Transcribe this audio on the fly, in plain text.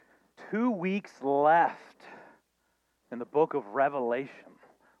2 weeks left in the book of Revelation.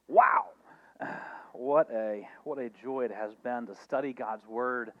 Wow! What a joy it has been to study God's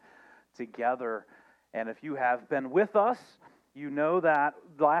Word together. And if you have been with us, you know that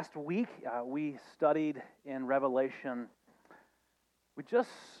last week we studied in Revelation. We just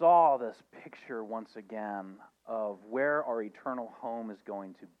saw this picture once again of where our eternal home is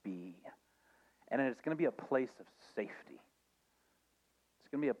going to be. And it's going to be a place of safety. It's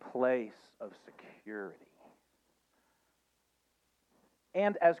going to be a place of security.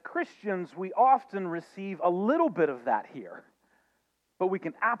 And as Christians, we often receive a little bit of that here. But we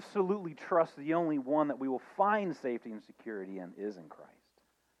can absolutely trust the only one that we will find safety and security in is in Christ.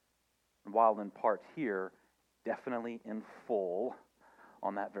 And while in part here, definitely in full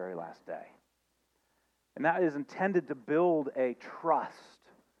on that very last day. And that is intended to build a trust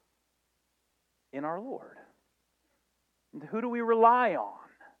in our Lord. And who do we rely on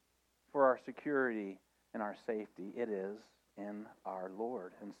for our security and our safety? It is in our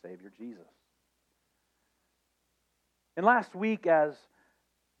Lord and Savior Jesus. And last week, as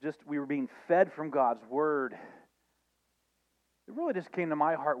we were being fed from God's Word, it really just came to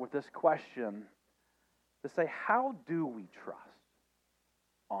my heart with this question to say, how do we trust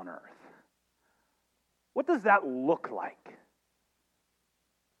on earth? What does that look like?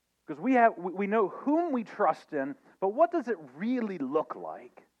 Because we know whom we trust in, but what does it really look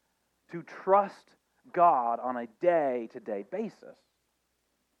like to trust God on a day-to-day basis?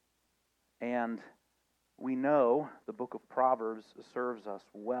 And we know the book of Proverbs serves us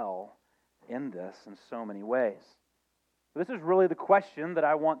well in this in so many ways. This is really the question that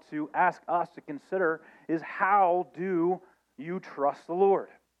I want to ask us to consider is, how do you trust the Lord?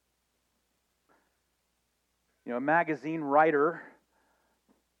 You know, a magazine writer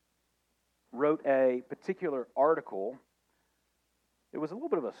wrote a particular article. It was a little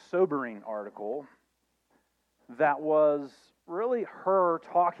bit of a sobering article that was really her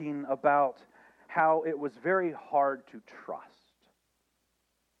talking about how it was very hard to trust.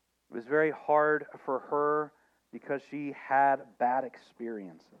 It was very hard for her because she had bad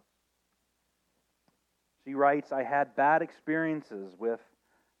experiences. She writes, "I had bad experiences with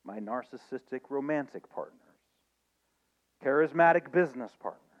my narcissistic romantic partners, charismatic business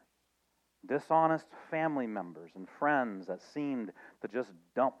partners, dishonest family members and friends that seemed to just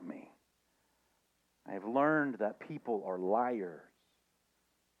dump me. I have learned that people are liars.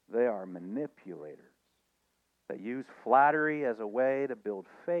 They are manipulators that use flattery as a way to build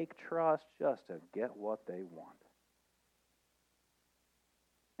fake trust just to get what they want."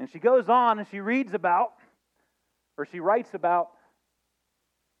 And she goes on and she writes about the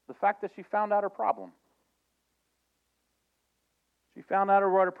fact that she found out her problem. She found out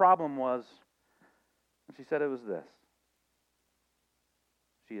what her problem was, and she said it was this: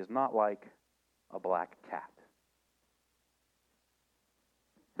 she is not like a black cat.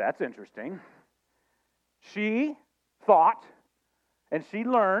 That's interesting. She thought and she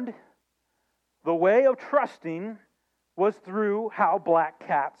learned the way of trusting was through how black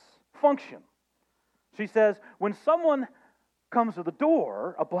cats function. She says, when someone comes to the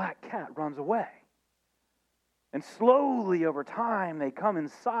door, a black cat runs away. And slowly over time, they come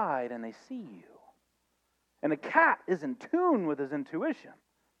inside and they see you. And the cat is in tune with his intuition,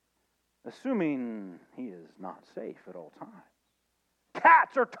 assuming he is not safe at all times.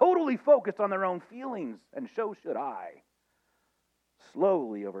 Cats are totally focused on their own feelings, and so should I.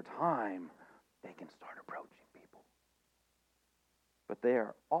 Slowly over time, they can start approaching people. But they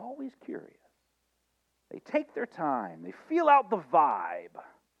are always curious. They take their time. They feel out the vibe.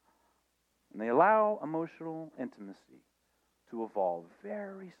 And they allow emotional intimacy to evolve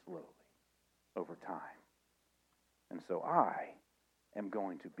very slowly over time. And so I am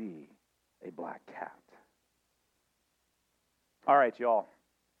going to be a black cat. All right, y'all.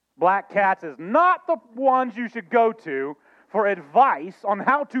 Black cats is not the ones you should go to for advice on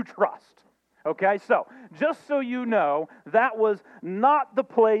how to trust. Okay, so just so you know, that was not the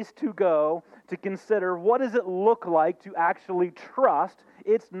place to go to consider what does it look like to actually trust.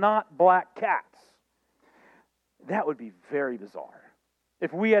 It's not black cats. That would be very bizarre.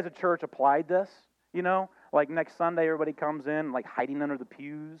 If we as a church applied this, like next Sunday everybody comes in like hiding under the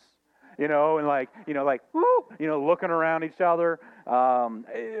pews, looking around each other.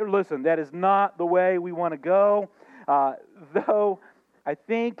 Listen, that is not the way we want to go. Though I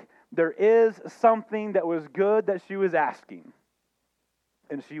think there is something that was good that she was asking.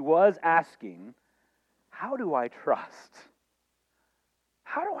 And she was asking, how do I trust?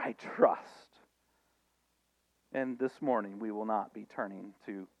 How do I trust? And this morning we will not be turning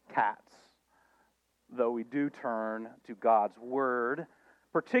to cats, though we do turn to God's Word,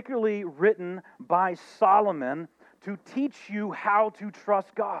 particularly written by Solomon to teach you how to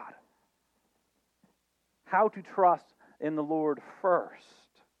trust God, how to trust in the Lord first.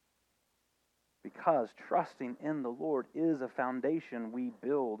 Because trusting in the Lord is a foundation we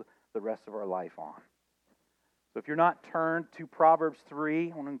build the rest of our life on. So if you're not turned to Proverbs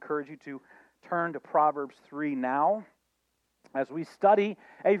 3, I want to encourage you to turn to Proverbs 3 now as we study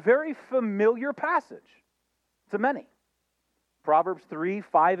a very familiar passage to many. Proverbs 3,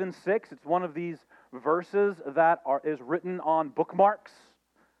 5, and 6, it's one of these verses that is written on bookmarks.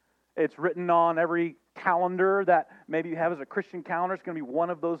 It's written on every calendar that maybe you have as a Christian calendar. It's going to be one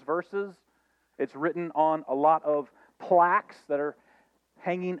of those verses. It's written on a lot of plaques that are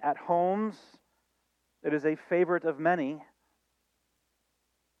hanging at homes. It is a favorite of many.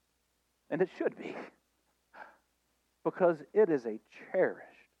 And it should be. Because it is a cherished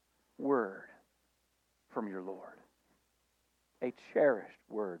word from your Lord. A cherished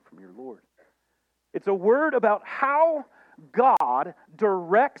word from your Lord. It's a word about how God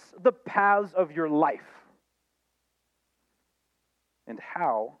directs the paths of your life and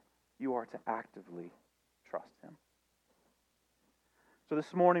how you are to actively trust Him. So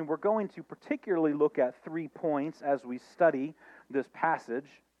this morning we're going to particularly look at 3 points as we study this passage.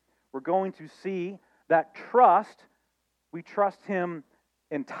 We're going to see that we trust Him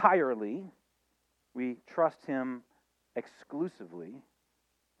entirely, we trust Him exclusively,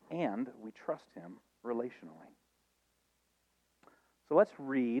 and we trust Him relationally. So let's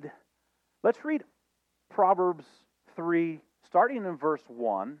read Proverbs 3, starting in verse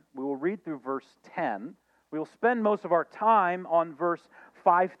 1. We will read through verse 10. We will spend most of our time on verse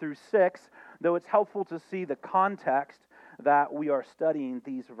 5 through 6, though it's helpful to see the context that we are studying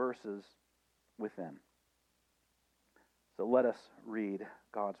these verses within. So let us read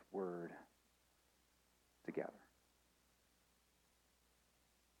God's word together.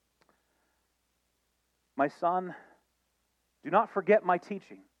 My son, do not forget my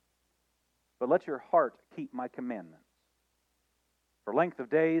teaching, but let your heart keep my commandments. For length of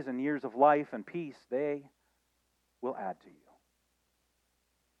days and years of life and peace they will add to you.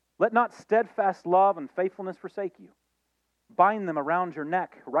 Let not steadfast love and faithfulness forsake you. Bind them around your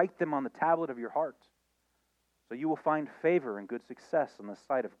neck, write them on the tablet of your heart, so you will find favor and good success in the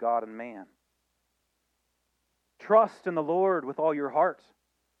sight of God and man. Trust in the Lord with all your heart.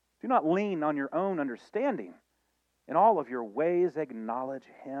 Do not lean on your own understanding. In all of your ways acknowledge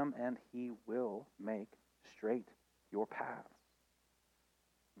Him, and He will make straight your paths.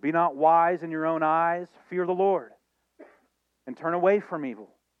 Be not wise in your own eyes. Fear the Lord, and turn away from evil.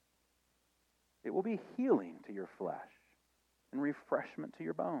 It will be healing to your flesh and refreshment to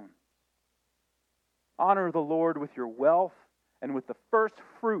your bones. Honor the Lord with your wealth and with the first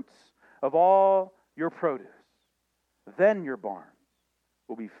fruits of all your produce. Then your barns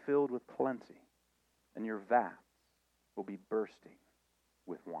will be filled with plenty, and your vats will be bursting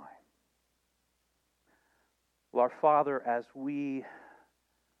with wine. Well, our Father, as we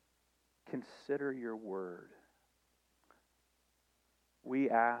consider your word, we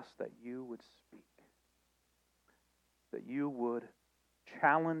ask that you would speak, that you would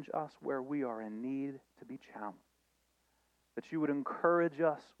challenge us where we are in need to be challenged, that you would encourage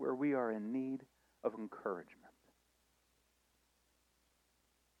us where we are in need of encouragement.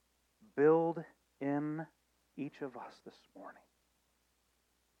 Build in each of us this morning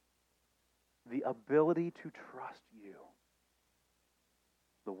the ability to trust you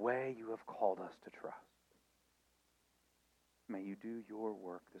the way you have called us to trust. May you do your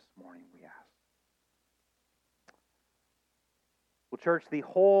work this morning, we ask. Well, church, the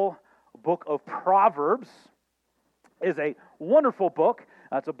whole book of Proverbs is a wonderful book.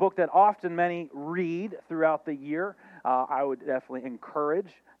 It's a book that often many read throughout the year. I would definitely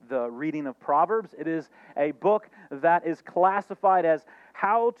encourage the reading of Proverbs. It is a book that is classified as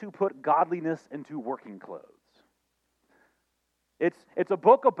how to put godliness into working clothes. It's a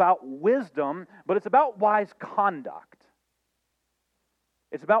book about wisdom, but it's about wise conduct.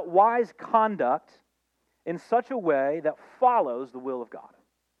 It's about wise conduct in such a way that follows the will of God.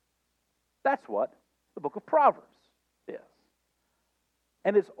 That's what the book of Proverbs is.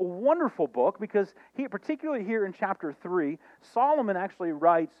 And it's a wonderful book because particularly here in chapter 3, Solomon actually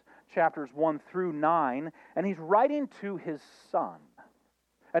writes chapters 1 through 9, and he's writing to his son.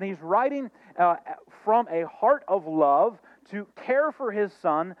 And he's writing from a heart of love to care for his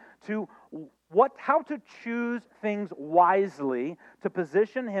son, to how to choose things wisely, to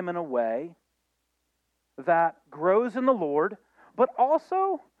position him in a way that grows in the Lord, but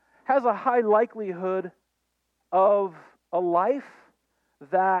also has a high likelihood of a life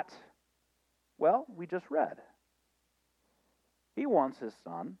that, well, we just read. He wants his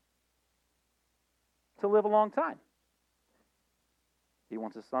son to live a long time. He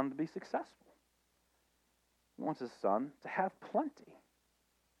wants his son to be successful. He wants his son to have plenty.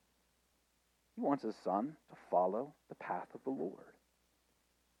 He wants his son to follow the path of the Lord.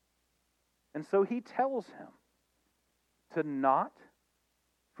 And so he tells him to not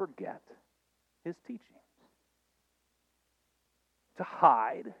forget his teachings, to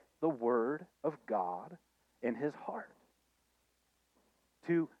hide the word of God in his heart,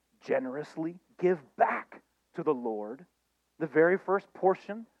 to generously give back to the Lord the very first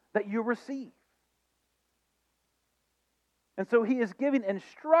portion that you receive. And so he is giving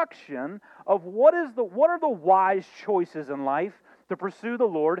instruction of what are the wise choices in life to pursue the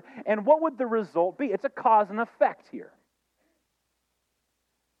Lord, and what would the result be? It's a cause and effect here.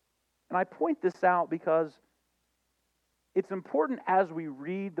 And I point this out because it's important as we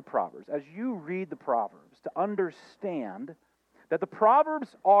read the Proverbs, as you read the Proverbs, to understand that the Proverbs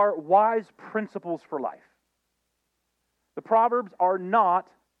are wise principles for life. The Proverbs are not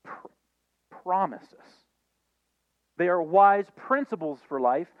promises. They are wise principles for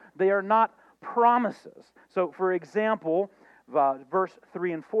life. They are not promises. So, for example, verse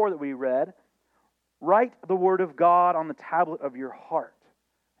 3 and 4 that we read, write the word of God on the tablet of your heart,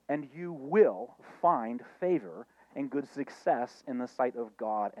 and you will find favor and good success in the sight of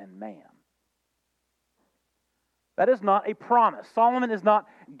God and man. That is not a promise. Solomon is not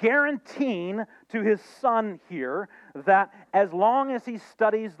guaranteeing to his son here that as long as he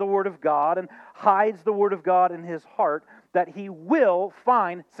studies the Word of God and hides the Word of God in his heart, that he will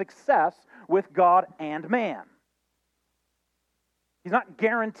find success with God and man. He's not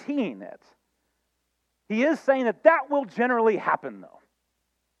guaranteeing it. He is saying that that will generally happen, though.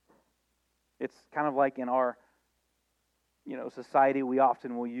 It's kind of like in our society, we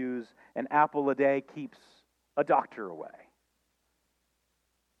often will use an apple a day keeps a doctor away.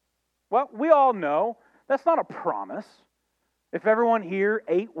 Well, we all know that's not a promise. If everyone here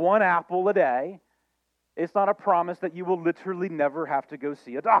ate one apple a day, it's not a promise that you will literally never have to go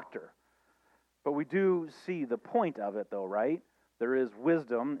see a doctor. But we do see the point of it, though, right? There is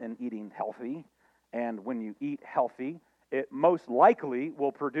wisdom in eating healthy, and when you eat healthy, it most likely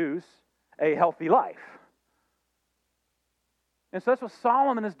will produce a healthy life. And so that's what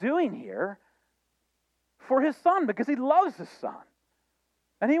Solomon is doing here for his son, because he loves his son.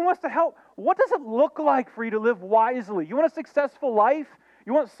 And he wants to help. What does it look like for you to live wisely? You want a successful life?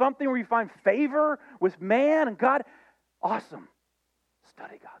 You want something where you find favor with man and God? Awesome.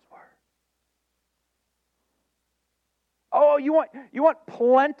 Study God's word. Oh, you want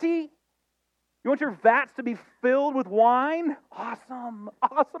plenty? You want your vats to be filled with wine? Awesome.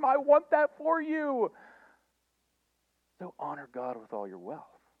 Awesome. I want that for you. So honor God with all your wealth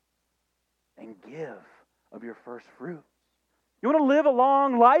and give of your first fruits. You want to live a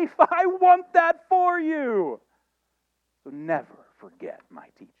long life? I want that for you. So never forget my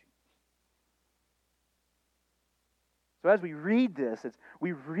teachings. So as we read this,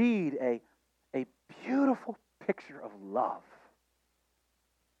 we read a beautiful picture of love,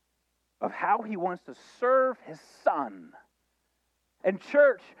 of how he wants to serve his son. And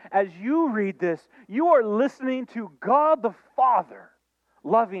church, as you read this, you are listening to God the Father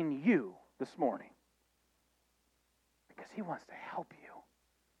loving you this morning. Because he wants to help you.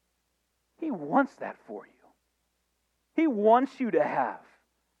 He wants that for you. He wants you to have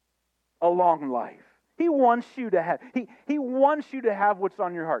a long life. He wants you to have, he wants you to have what's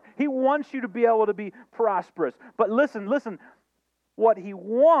on your heart. He wants you to be able to be prosperous. But listen, what he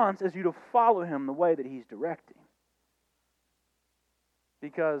wants is you to follow him the way that he's directing.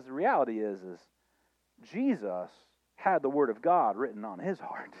 Because the reality is Jesus had the Word of God written on his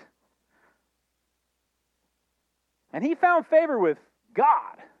heart. And he found favor with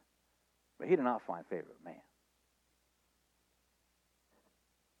God, but he did not find favor with man.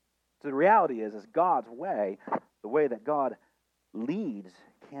 So the reality is God's way, the way that God leads,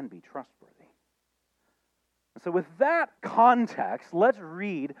 can be trustworthy. And so with that context, let's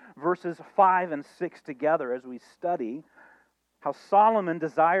read verses 5 and 6 together as we study how Solomon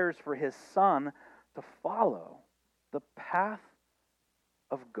desires for his son to follow the path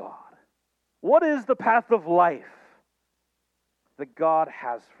of God. What is the path of life that God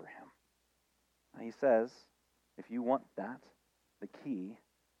has for him? And he says, if you want that, the key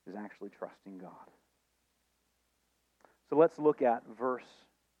is actually trusting God. So let's look at verse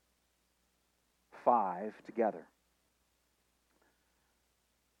 5 together.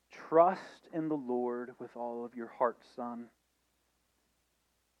 Trust in the Lord with all of your heart, son.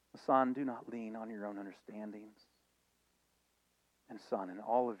 Son, do not lean on your own understandings. And son, in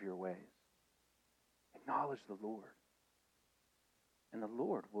all of your ways, acknowledge the Lord. and the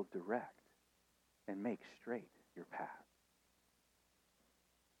Lord will direct and make straight your path.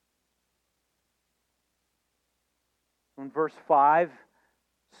 When verse 5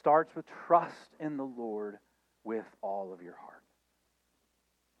 starts with trust in the Lord with all of your heart.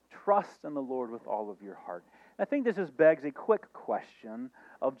 Trust in the Lord with all of your heart. I think this just begs a quick question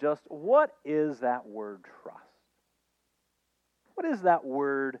of just what is that word trust? What is that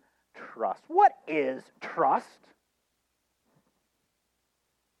word trust? What is trust?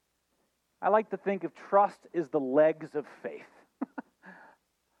 I like to think of trust as the legs of faith.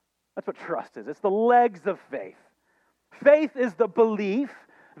 That's what trust is. It's the legs of faith. Faith is the belief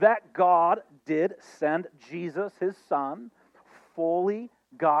that God did send Jesus, his Son, fully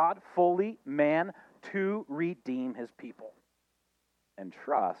God, fully man, to redeem his people. And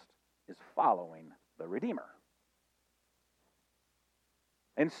trust is following the Redeemer.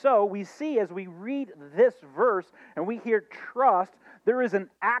 And so we see as we read this verse and we hear trust, there is an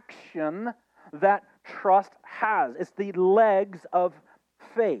action that trust has. It's the legs of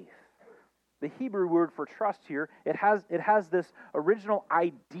faith. The Hebrew word for trust here, it has this original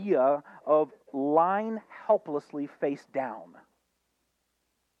idea of lying helplessly face down.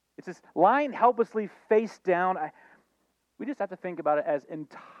 It's this lying helplessly face down. We just have to think about it as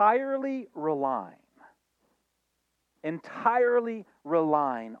entirely relying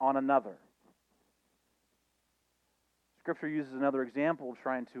on another. Scripture uses another example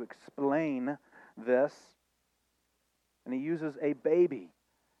trying to explain this, and he uses a baby.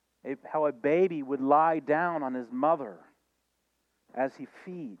 How a baby would lie down on his mother as he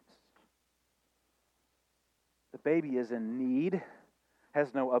feeds. The baby is in need,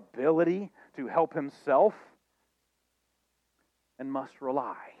 has no ability to help himself, and must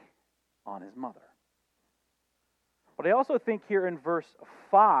rely on his mother. But I also think here in verse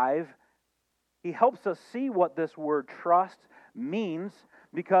 5, he helps us see what this word trust means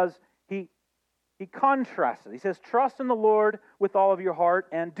because he contrasts it. He says, trust in the Lord with all of your heart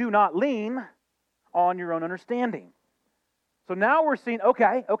and do not lean on your own understanding. So now we're seeing,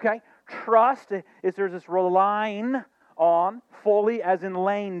 okay, trust is there's this relying on, fully as in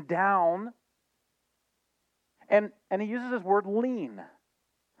laying down. And he uses this word lean,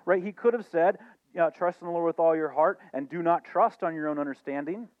 right? He could have said, trust in the Lord with all your heart and do not trust on your own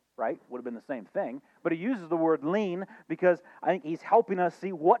understanding, right? Would have been the same thing. But he uses the word lean because I think he's helping us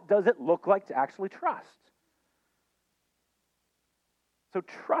see what does it look like to actually trust. So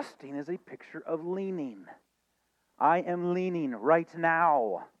trusting is a picture of leaning. I am leaning right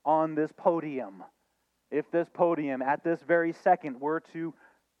now on this podium. If this podium at this very second were to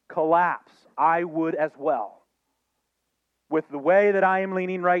collapse, I would as well. With the way that I am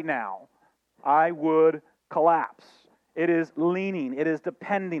leaning right now, I would collapse. It is leaning, it is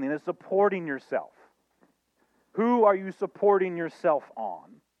depending, it is supporting yourself. Who are you supporting yourself on?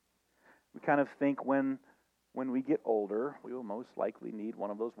 We kind of think when we get older, we will most likely need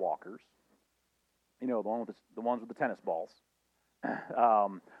one of those walkers. You know, the ones with the tennis balls.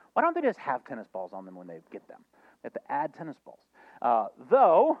 Why don't they just have tennis balls on them when they get them? They have to add tennis balls.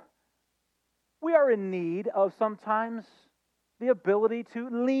 Though, we are in need of sometimes the ability to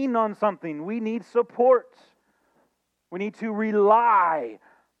lean on something. We need support. We need to rely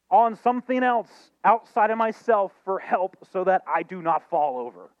on something else outside of myself for help so that I do not fall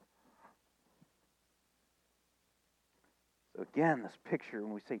over. So again, this picture,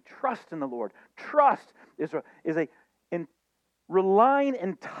 when we say trust in the Lord, trust is relying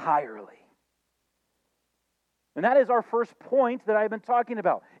entirely. And that is our first point that I've been talking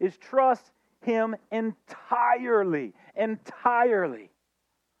about, is trust him entirely. Entirely.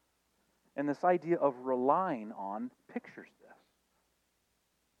 And this idea of relying on pictures this.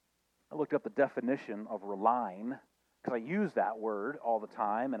 I looked up the definition of relying because I use that word all the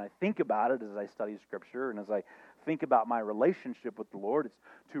time and I think about it as I study Scripture and as I think about my relationship with the Lord. It's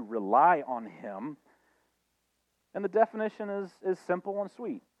to rely on him. And the definition is simple and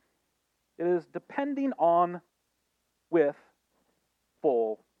sweet. It is depending on with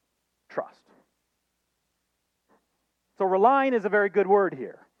full trust. So relying is a very good word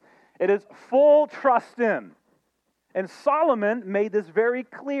here. It is full trust in. And Solomon made this very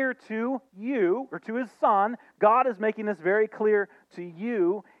clear to you, or to his son. God is making this very clear to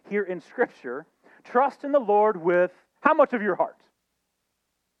you here in Scripture. Trust in the Lord with how much of your heart?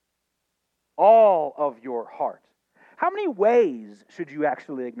 All of your heart. How many ways should you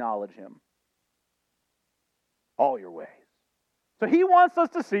actually acknowledge him? All your ways. So he wants us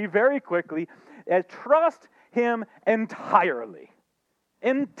to see very quickly, trust him entirely.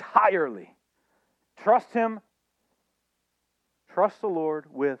 Entirely. Trust him. Trust the Lord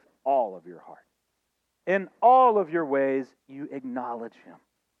with all of your heart. In all of your ways, you acknowledge him.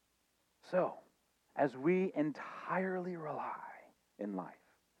 So, as we entirely rely in life,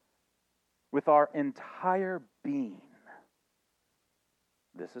 with our entire being,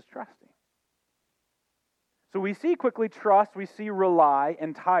 this is trusting. So we see quickly trust, we see rely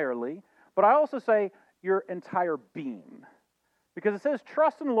entirely, but I also say your entire being. Because it says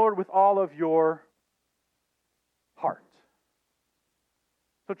trust in the Lord with all of your heart.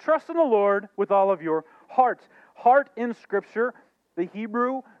 So trust in the Lord with all of your heart. Heart in Scripture, the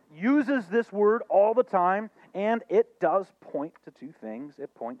Hebrew uses this word all the time, and it does point to two things.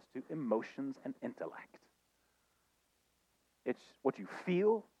 It points to emotions and intellect. It's what you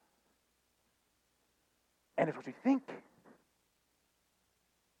feel, and it's what you think.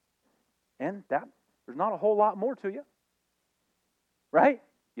 And that, there's not a whole lot more to you. Right?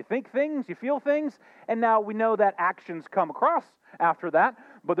 You think things, you feel things, and now we know that actions come across after that,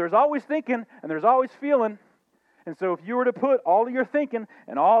 but there's always thinking, and there's always feeling. And so if you were to put all of your thinking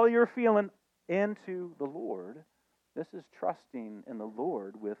and all of your feeling into the Lord, this is trusting in the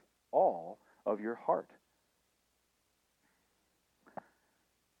Lord with all of your heart.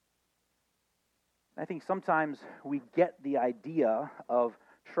 I think sometimes we get the idea of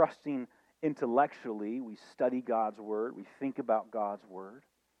trusting intellectually. We study God's Word. We think about God's Word.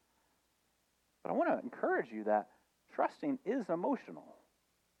 But I want to encourage you that trusting is emotional.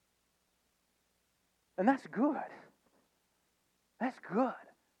 And that's good. That's good.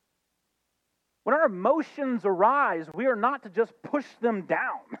 When our emotions arise, we are not to just push them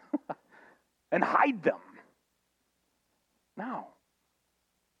down and hide them. No.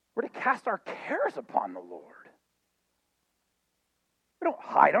 We're to cast our cares upon the Lord. We don't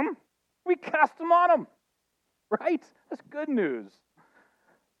hide them. We cast them on him. Right? That's good news.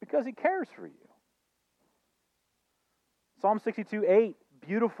 Because he cares for you. Psalm 62:8,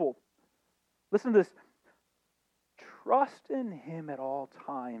 beautiful. Listen to this. Trust in him at all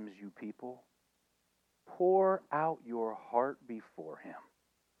times, you people. Pour out your heart before him.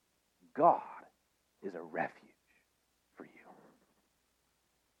 God is a refuge for you.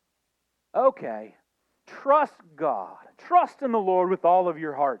 Okay, trust God. Trust in the Lord with all of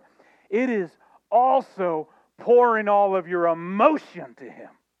your heart. It is also pouring all of your emotion to him.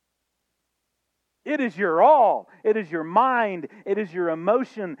 It is your all. It is your mind. It is your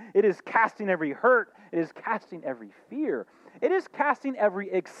emotion. It is casting every hurt. It is casting every fear. It is casting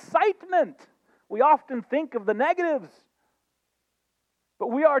every excitement. We often think of the negatives. But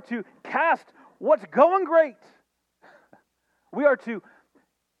we are to cast what's going great.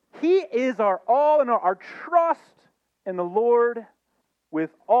 He is our all and our trust in the Lord with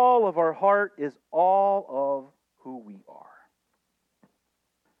all of our heart is all of who we are.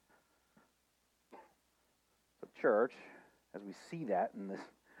 So church, as we see that in this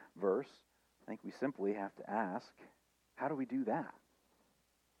verse, I think we simply have to ask, how do we do that?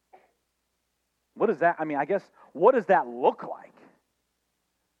 What does that, what does that look like?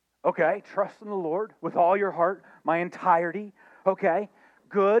 Okay, trust in the Lord with all your heart, my entirety. Okay,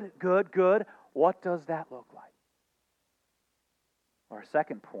 good. What does that look like? Our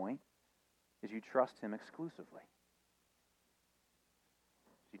second point is you trust him exclusively.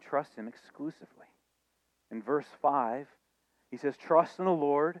 You trust him exclusively. In verse 5, he says, trust in the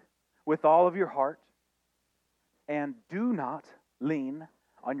Lord with all of your heart and do not lean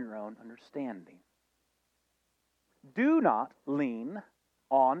on your own understanding. Do not lean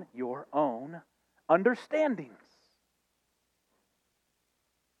on your own understandings.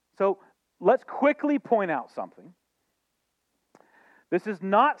 So let's quickly point out something. This is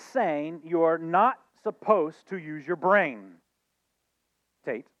not saying you're not supposed to use your brain.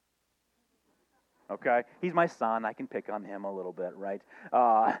 Tate. Okay, he's my son. I can pick on him a little bit, right?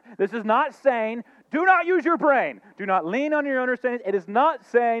 This is not saying, do not use your brain. Do not lean on your understanding. It is not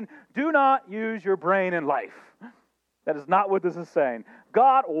saying, do not use your brain in life. That is not what this is saying.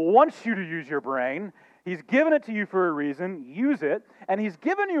 God wants you to use your brain. He's given it to you for a reason. Use it. And he's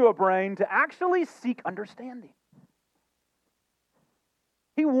given you a brain to actually seek understanding.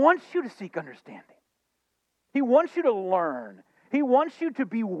 He wants you to seek understanding. He wants you to learn. He wants you to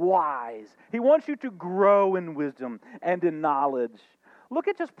be wise. He wants you to grow in wisdom and in knowledge. Look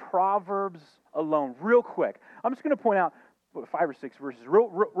at just Proverbs alone, real quick. I'm just going to point out 5 or 6 verses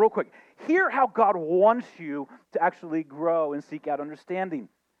real quick. Hear how God wants you to actually grow and seek out understanding.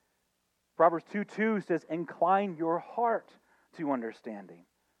 Proverbs 2:2 says, incline your heart to understanding.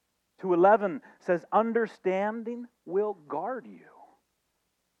 2:11 says, understanding will guard you.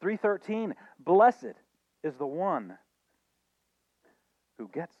 3:13, blessed is the one who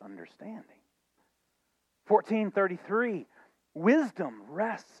gets understanding. 14:33, wisdom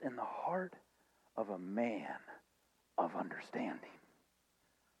rests in the heart of a man of understanding.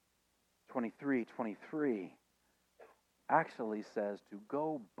 23:23 actually says to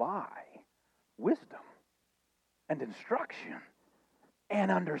go by wisdom and instruction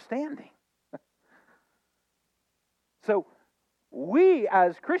and understanding. So we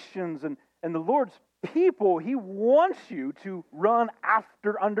as Christians and the Lord's people, He wants you to run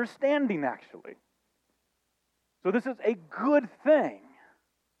after understanding, actually. So this is a good thing.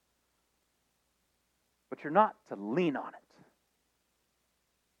 But you're not to lean on it.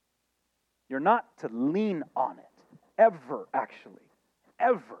 You're not to lean on it. Ever, actually.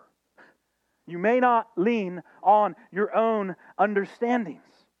 Ever. You may not lean on your own understandings.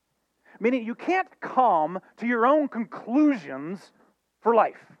 Meaning you can't come to your own conclusions for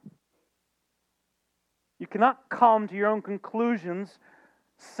life. You cannot come to your own conclusions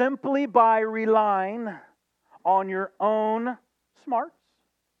simply by relying on your own smarts,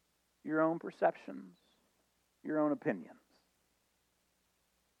 your own perceptions, your own opinions.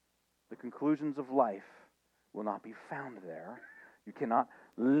 The conclusions of life will not be found there. You cannot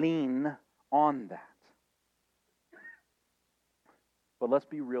lean on that. But let's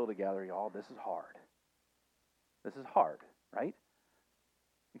be real together, y'all. This is hard. This is hard, right?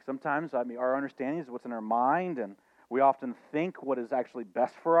 Sometimes, our understanding is what's in our mind, and we often think what is actually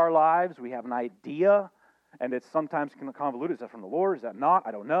best for our lives. We have an idea, and it's sometimes convoluted. Is that from the Lord? Is that not?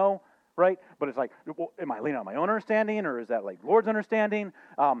 I don't know, right? But it's like, well, am I leaning on my own understanding, or is that like Lord's understanding?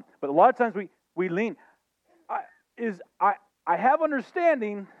 But a lot of times we lean. I have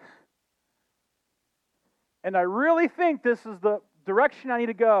understanding, and I really think this is the direction I need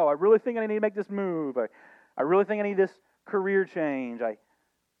to go. I really think I need to make this move. I really think I need this career change. Right?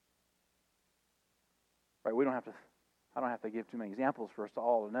 I don't have to give too many examples for us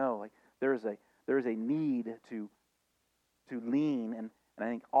all to know. Like there is a need to lean, and I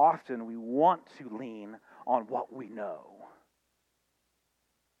think often we want to lean on what we know.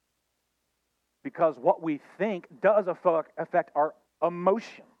 Because what we think does affect our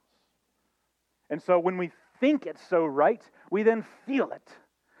emotions. And so when we think it's so right, we then feel it.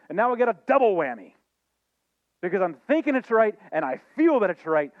 And now we get a double whammy. Because I'm thinking it's right, and I feel that it's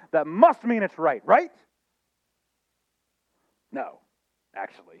right. That must mean it's right, right? No,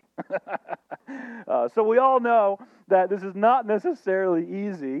 actually. So we all know that this is not necessarily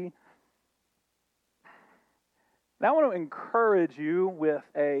easy. And I want to encourage you with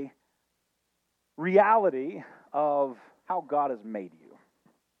a reality of how God has made you.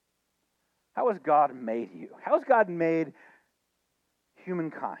 How has God made you? How has God made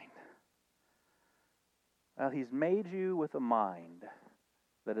humankind? Well, He's made you with a mind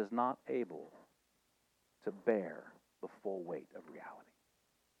that is not able to bear the full weight of reality.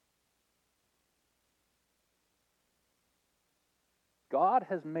 God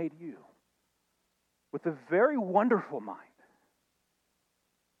has made you with a very wonderful mind.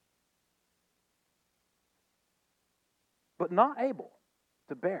 But not able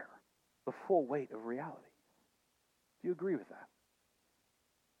to bear the full weight of reality. Do you agree with that?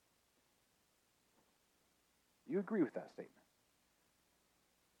 Do you agree with that statement?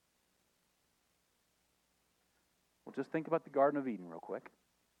 Well, just think about the Garden of Eden real quick.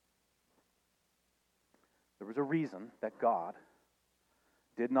 There was a reason that God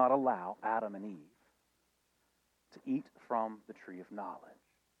did not allow Adam and Eve to eat from the tree of knowledge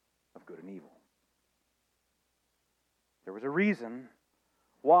of good and evil. There was a reason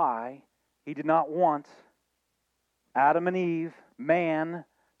why He did not want Adam and Eve, man,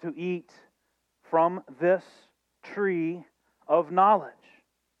 to eat from this tree of knowledge.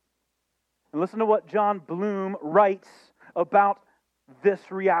 And listen to what John Bloom writes about this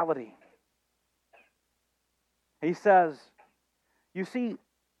reality. He says, you see,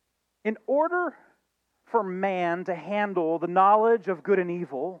 in order for man to handle the knowledge of good and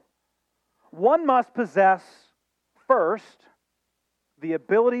evil, one must possess, first, the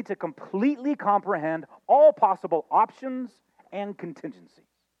ability to completely comprehend all possible options and contingencies,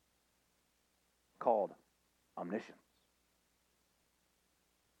 called omniscience.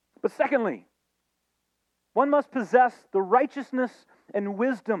 But secondly, one must possess the righteousness and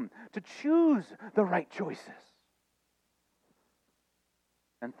wisdom to choose the right choices.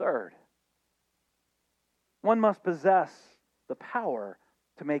 And third, one must possess the power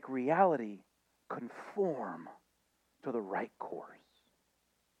to make reality conform to the right course,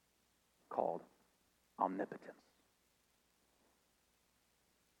 called omnipotence.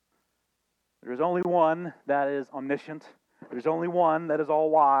 There's only one that is omniscient. There's only one that is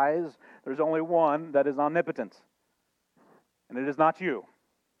all-wise. There's only one that is omnipotent. And it is not you.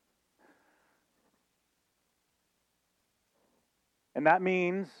 And that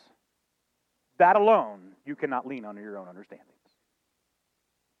means that alone, you cannot lean on your own understandings.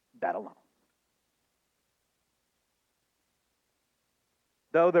 That alone.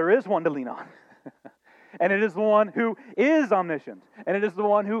 Though there is one to lean on. And it is the one who is omniscient. And it is the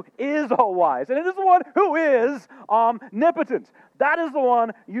one who is all-wise. And it is the one who is omnipotent. That is the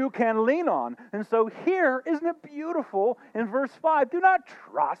one you can lean on. And so here, isn't it beautiful in verse 5?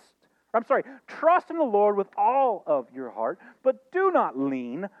 Trust in the Lord with all of your heart, but do not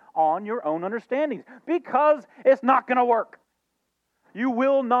lean on your own understandings, because it's not going to work. You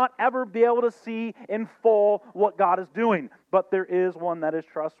will not ever be able to see in full what God is doing. But there is one that is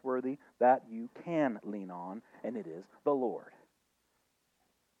trustworthy that you can lean on, and it is the Lord.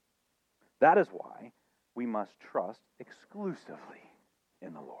 That is why we must trust exclusively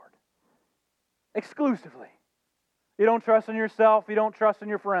in the Lord. Exclusively. You don't trust in yourself. You don't trust in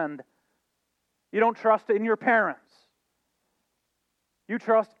your friend. You don't trust in your parents. You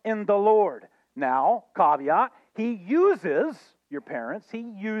trust in the Lord. Now, caveat, He uses your parents, He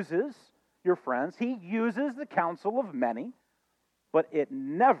uses your friends, He uses the counsel of many, but it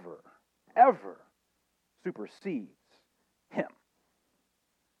never, ever supersedes Him.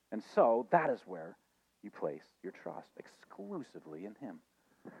 And so that is where you place your trust, exclusively in Him.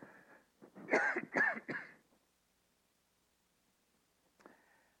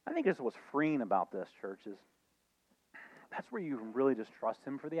 I think this is what's freeing about this, church, is that's where you can really just trust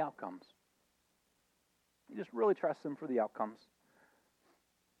Him for the outcomes. You just really trust Him for the outcomes.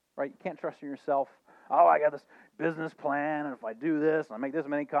 Right? You can't trust in yourself. Oh, I got this business plan, and if I do this, and I make this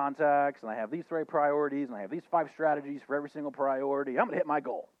many contacts, and I have these 3 priorities, and I have these 5 strategies for every single priority, I'm going to hit my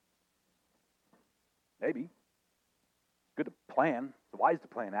goal. Maybe. It's good to plan. It's wise to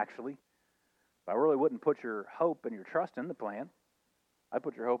plan, actually. But I really wouldn't put your hope and your trust in the plan. I'd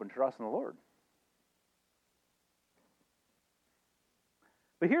put your hope and trust in the Lord.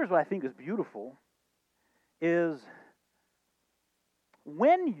 But here's what I think is beautiful, is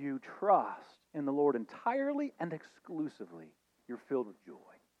when you trust in the Lord entirely and exclusively, you're filled with joy.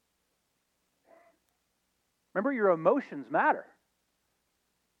 Remember, your emotions matter.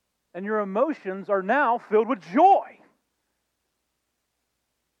 And your emotions are now filled with joy.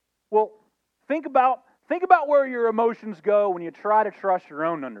 Well, think about where your emotions go when you try to trust your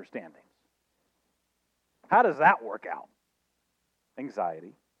own understandings. How does that work out?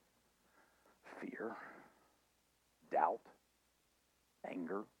 Anxiety, fear, doubt,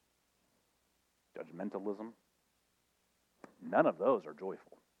 anger, judgmentalism. None of those are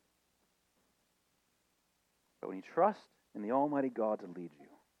joyful. But when you trust in the Almighty God to lead you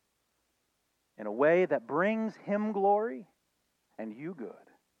in a way that brings Him glory and you good,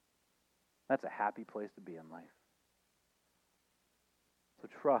 that's a happy place to be in life. So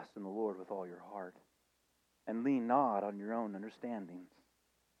trust in the Lord with all your heart and lean not on your own understandings.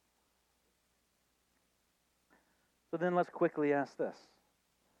 So then let's quickly ask this.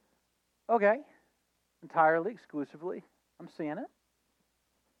 Okay, entirely, exclusively, I'm seeing it.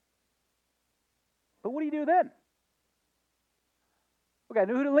 But what do you do then? Okay, I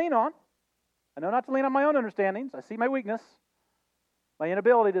knew who to lean on. I know not to lean on my own understandings. I see my weakness, my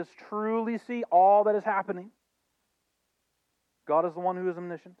inability to truly see all that is happening. God is the one who is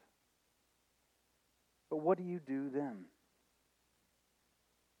omniscient. But what do you do then?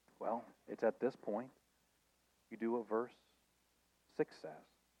 Well, it's at this point you do what verse 6 says.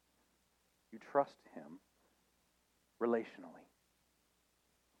 You trust Him relationally.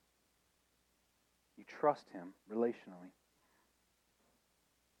 You trust Him relationally.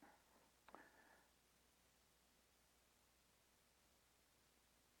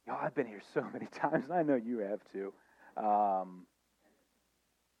 Y'all, I've been here so many times, and I know you have too.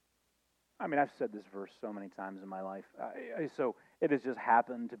 I've said this verse so many times in my life. So it has just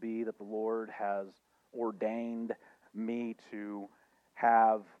happened to be that the Lord has ordained me to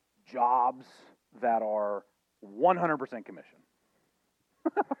have jobs that are 100% commission.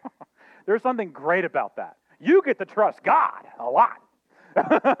 There's something great about that. You get to trust God a lot.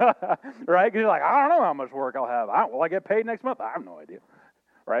 Right? Because you're like, I don't know how much work I'll have. Will I get paid next month? I have no idea.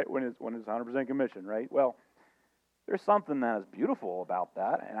 Right? When it's 100% commission, right? Well, there's something that is beautiful about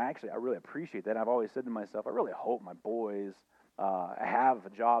that, and I really appreciate that. I've always said to myself, I really hope my boys have a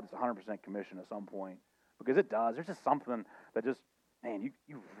job that's 100% commission at some point, because it does. There's just something that just, man,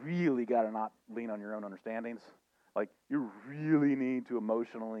 you really got to not lean on your own understandings. Like, you really need to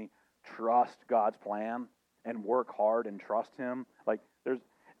emotionally trust God's plan and work hard and trust Him. Like, there's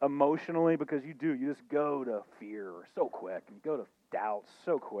emotionally, because you just go to fear so quick, and you go to doubt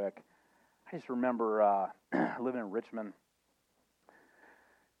so quick. I just remember living in Richmond,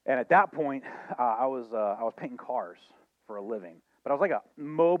 and at that point, I was painting cars for a living. but I was like a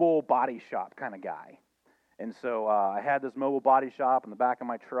mobile body shop kind of guy. And so I had this mobile body shop in the back of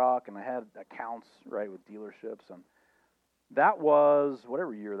my truck, and I had accounts, right, with dealerships. And that was,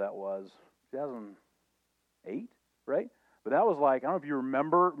 whatever year that was, 2008, right? But that was like, I don't know if you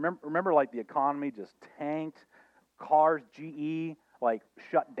remember like the economy just tanked. Cars, GE, like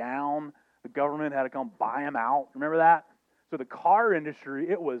shut down. The government had to come buy them out. Remember that? So the car industry,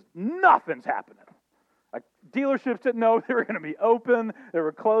 it was nothing's happening. Like dealerships didn't know they were going to be open. They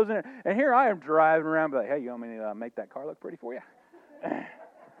were closing it. And here I am driving around, like, hey, you want me to make that car look pretty for you?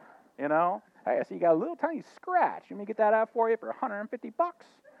 You know? Hey, I see you got a little tiny scratch. You want me to get that out for you for $150?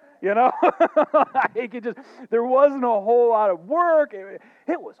 You know? There wasn't a whole lot of work.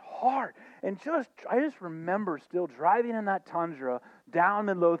 It was hard. And I just remember still driving in that Tundra down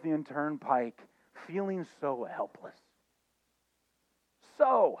Midlothian Turnpike, feeling so helpless.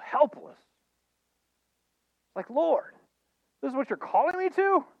 So helpless. Like, Lord, this is what you're calling me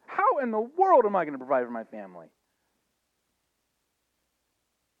to? How in the world am I going to provide for my family?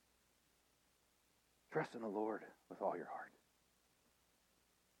 Trust in the Lord with all your heart.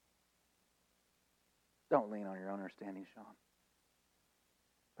 Don't lean on your own understanding, Shawn.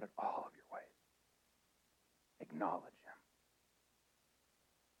 But in all of your ways, acknowledge Him.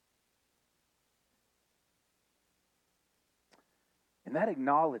 And that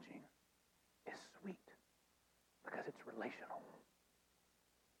acknowledging is sweet because it's relational.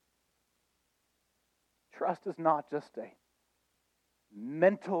 Trust is not just a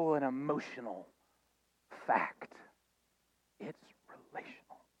mental and emotional fact. It's relational.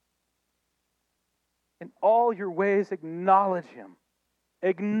 In all your ways, acknowledge Him.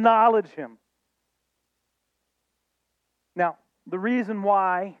 Acknowledge Him. Now, the reason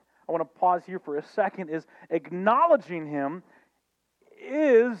why I want to pause here for a second is acknowledging Him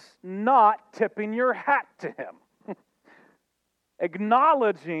is not tipping your hat to Him.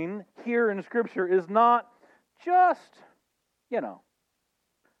 Acknowledging here in Scripture is not just, give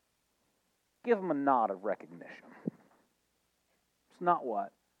Him a nod of recognition. It's not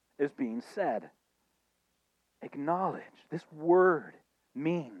what is being said. Acknowledge. This word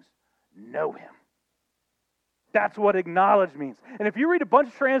means know Him. That's what acknowledge means. And if you read a bunch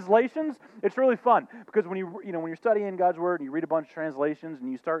of translations, it's really fun because when you're studying God's word and you read a bunch of translations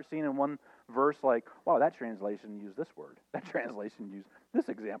and you start seeing in one verse like, wow, that translation used this word. That translation used this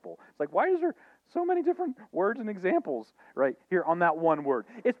example. It's like, why is there so many different words and examples right here on that one word?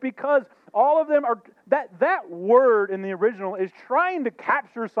 It's because all of them are that word in the original is trying to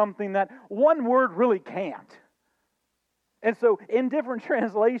capture something that one word really can't. And so in different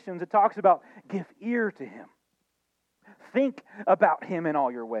translations, it talks about give ear to Him. Think about Him in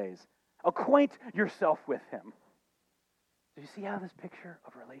all your ways. Acquaint yourself with Him. Do you see how this picture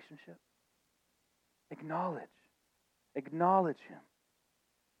of relationship? Acknowledge. Acknowledge Him.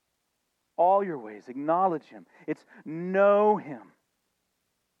 All your ways, acknowledge Him. It's know Him.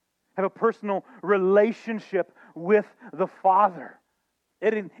 Have a personal relationship with the Father.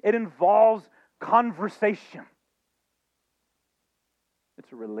 It involves conversation.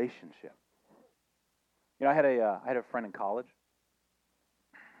 It's a relationship. I had a friend in college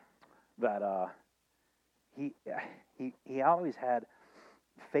that he always had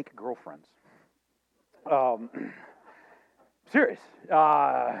fake girlfriends. Serious.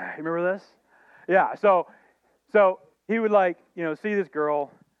 Remember this? Yeah. So he would see this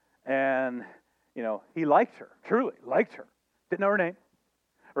girl, and he liked her, truly liked her. Didn't know her name,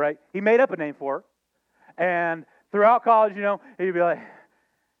 right? He made up a name for her, and throughout college, he'd be like,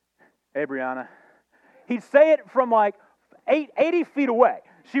 "Hey, Brianna." He'd say it from 80 feet away.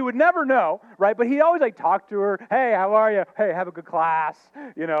 She would never know, right? But he always talk to her. Hey, how are you? Hey, have a good class.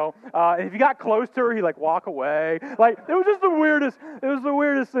 And if you got close to her, he'd walk away. It was just the weirdest. It was the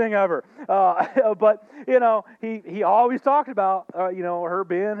weirdest thing ever. But he always talked about her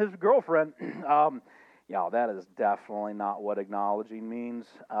being his girlfriend. That is definitely not what acknowledging means.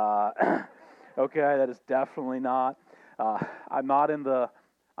 Okay, that is definitely not.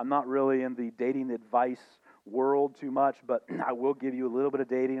 I'm not really in the dating advice world too much, but I will give you a little bit of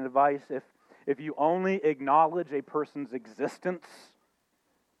dating advice. If you only acknowledge a person's existence,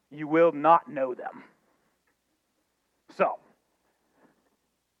 you will not know them. So,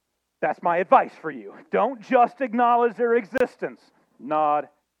 that's my advice for you. Don't just acknowledge their existence. Nod.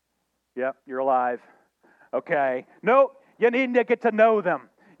 Yep, you're alive. Okay. No, you need to get to know them.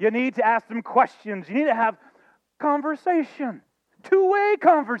 You need to ask them questions. You need to have conversation. Two-way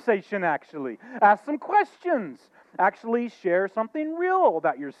conversation, actually. Ask some questions. Actually share something real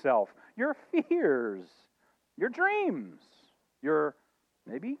about yourself. Your fears. Your dreams. Your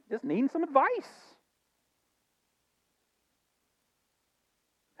maybe just needing some advice.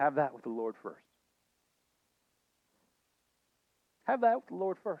 Have that with the Lord first. Have that with the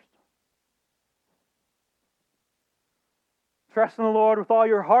Lord first. Trust in the Lord with all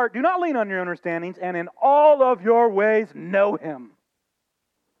your heart. Do not lean on your understandings, and in all of your ways know Him.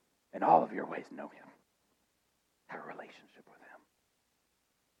 In all of your ways know Him. Have a relationship with Him.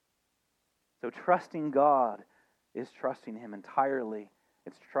 So trusting God is trusting Him entirely.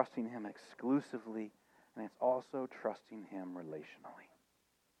 It's trusting Him exclusively. And it's also trusting Him relationally.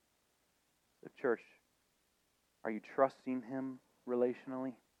 So church, are you trusting Him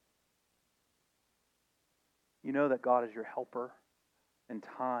relationally? You know that God is your helper in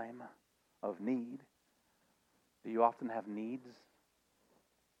time of need. Do you often have needs?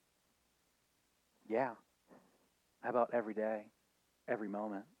 Yeah. How about every day, every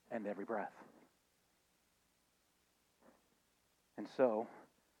moment, and every breath? And so,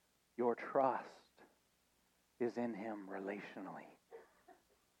 your trust is in Him relationally.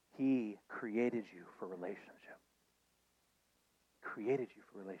 He created you for relationship. Created you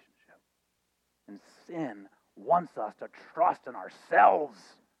for relationship. And sin wants us to trust in ourselves.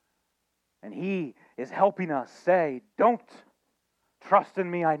 And He is helping us say, don't trust in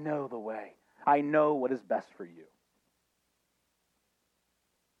me. I know the way. I know what is best for you.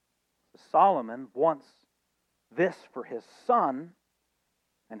 Solomon wants this for his son,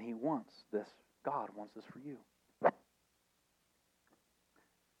 and he wants this, God wants this for you.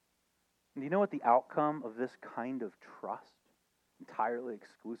 And do you know what the outcome of this kind of trust, entirely,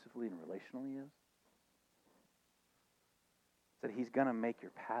 exclusively, and relationally is? It's that He's going to make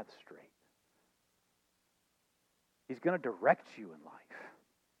your path straight. He's going to direct you in life.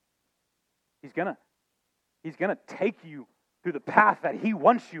 He's going to take you through the path that He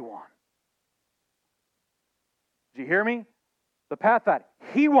wants you on. Did you hear me? The path that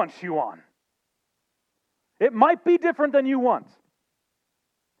He wants you on. It might be different than you want.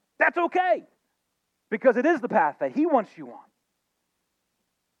 That's okay, because it is the path that He wants you on.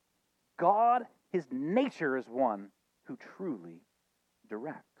 God, His nature is one who truly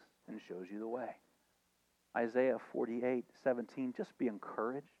directs and shows you the way. Isaiah 48:17, just be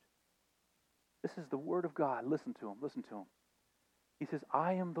encouraged. This is the word of God. Listen to Him, listen to Him. He says,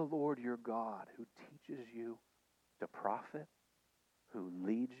 I am the Lord your God who teaches you to profit, who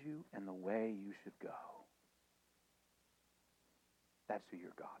leads you in the way you should go. That's who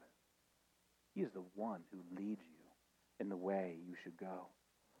your God is. He is the one who leads you in the way you should go.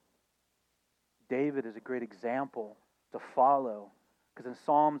 David is a great example to follow, because in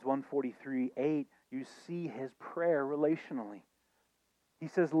Psalms 143:8, you see his prayer relationally. He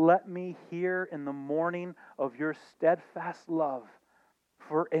says, let me hear in the morning of your steadfast love,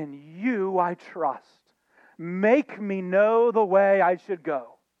 for in you I trust. Make me know the way I should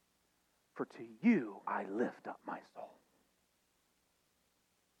go, for to you I lift up my soul.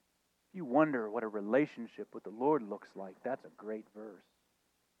 If you wonder what a relationship with the Lord looks like, that's a great verse.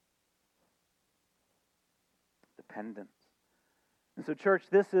 Dependence. And so, church,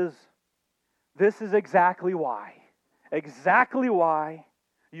 this is exactly why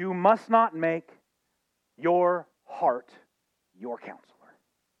you must not make your heart your counselor.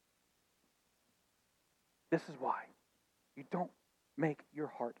 This is why you don't make your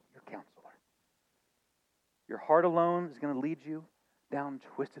heart your counselor. Your heart alone is going to lead you down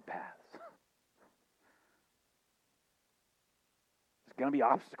twisted paths. There's going to be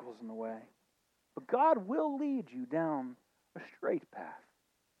obstacles in the way. But God will lead you down a straight path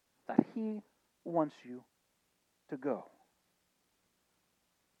that He wants you to go.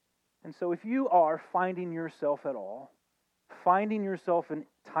 And so if you are finding yourself in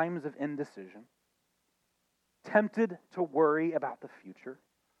times of indecision, tempted to worry about the future,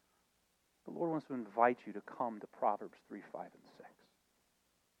 the Lord wants to invite you to come to Proverbs 3:5 and 6.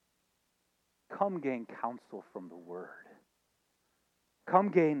 Come gain counsel from the Word. Come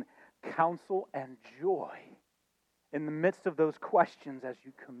gain counsel and joy in the midst of those questions as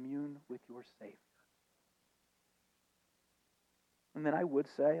you commune with your Savior. And then I would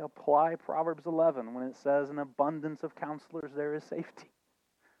say, apply Proverbs 11 when it says, in abundance of counselors there is safety.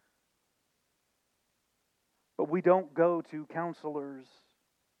 But we don't go to counselors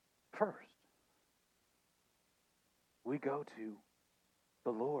first. We go to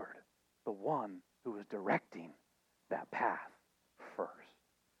the Lord, the one who is directing that path first.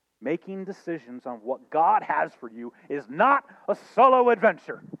 Making decisions on what God has for you is not a solo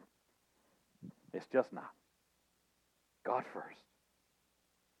adventure. It's just not. God first.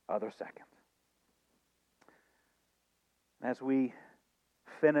 Other second. As we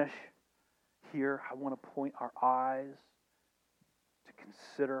finish here, I want to point our eyes to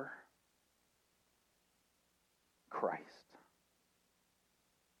consider Christ.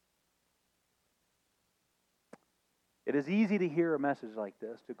 It is easy to hear a message like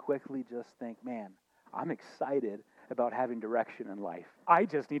this, to quickly just think, man, I'm excited about having direction in life. I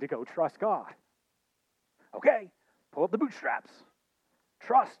just need to go trust God. Okay, pull up the bootstraps.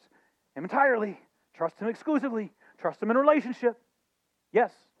 Trust Him entirely. Trust Him exclusively. Trust Him in a relationship.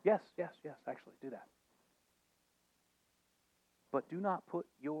 Yes, actually, do that. But do not put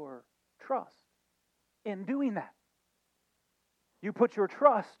your trust in doing that. You put your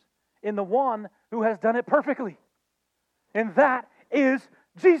trust in the one who has done it perfectly. And that is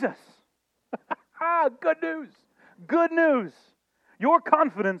Jesus. Good news. Good news. Your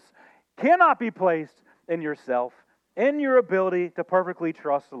confidence cannot be placed in yourself, in your ability to perfectly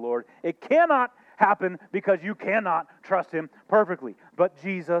trust the Lord. It cannot happen because you cannot trust Him perfectly. But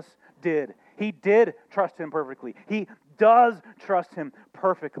Jesus did. He did trust Him perfectly. He does trust Him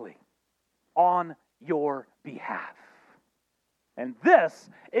perfectly on your behalf. And this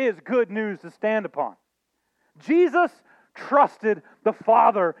is good news to stand upon. Jesus trusted the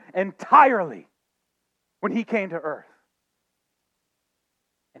Father entirely when He came to earth.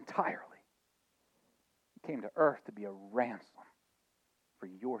 Entirely. He came to earth to be a ransom for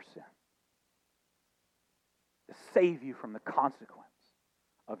your sin. To save you from the consequence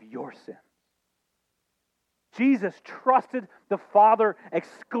of your sin. Jesus trusted the Father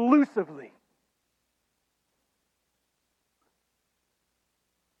exclusively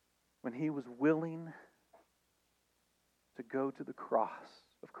when He was willing to go to the cross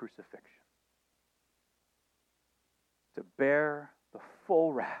of crucifixion, to bear the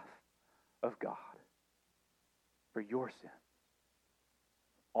full wrath of God for your sin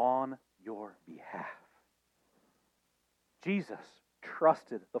on your behalf. Jesus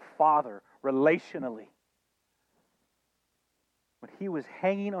trusted the Father relationally when He was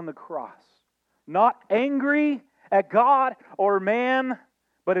hanging on the cross, not angry at God or man,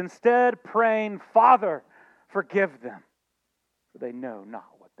 but instead praying, Father, forgive them, for they know not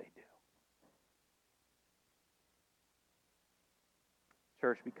what they do.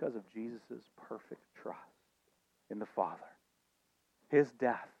 Church, because of Jesus' perfect trust in the Father, His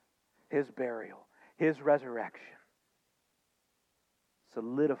death, His burial, His resurrection,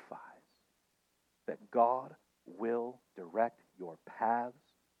 solidifies that God will direct your paths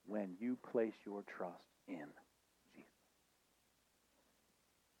when you place your trust in Jesus.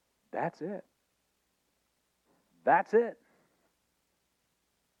 That's it. That's it.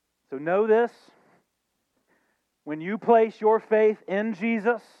 So know this. When you place your faith in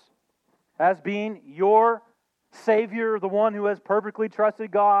Jesus as being your Savior, the one who has perfectly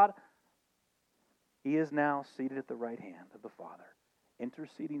trusted God, He is now seated at the right hand of the Father,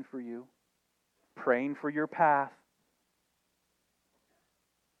 interceding for you, praying for your path.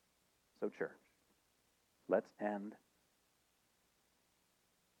 So, church, let's end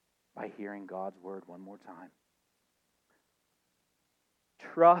by hearing God's word one more time.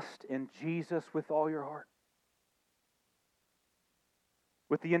 Trust in Jesus with all your heart,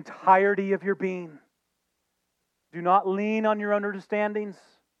 with the entirety of your being. Do not lean on your own understandings.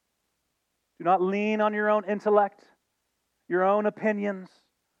 Do not lean on your own intellect, your own opinions,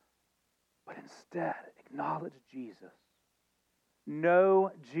 but instead acknowledge Jesus.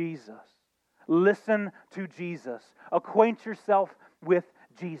 Know Jesus. Listen to Jesus. Acquaint yourself with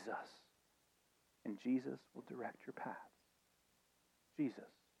Jesus. And Jesus will direct your path. Jesus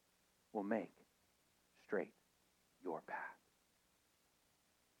will make straight your path.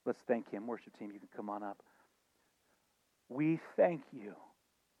 Let's thank Him. Worship team, you can come on up. We thank You,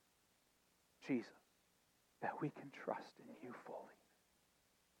 Jesus, that we can trust in You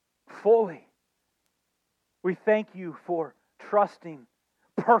fully. Fully. We thank You for trusting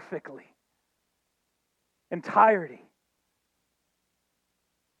perfectly. Entirety.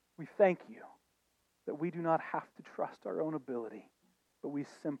 We thank You that we do not have to trust our own ability, but we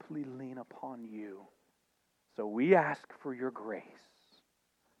simply lean upon You. So we ask for Your grace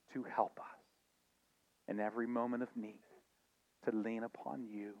to help us in every moment of need, to lean upon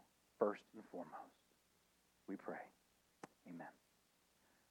You first and foremost. We pray. Amen.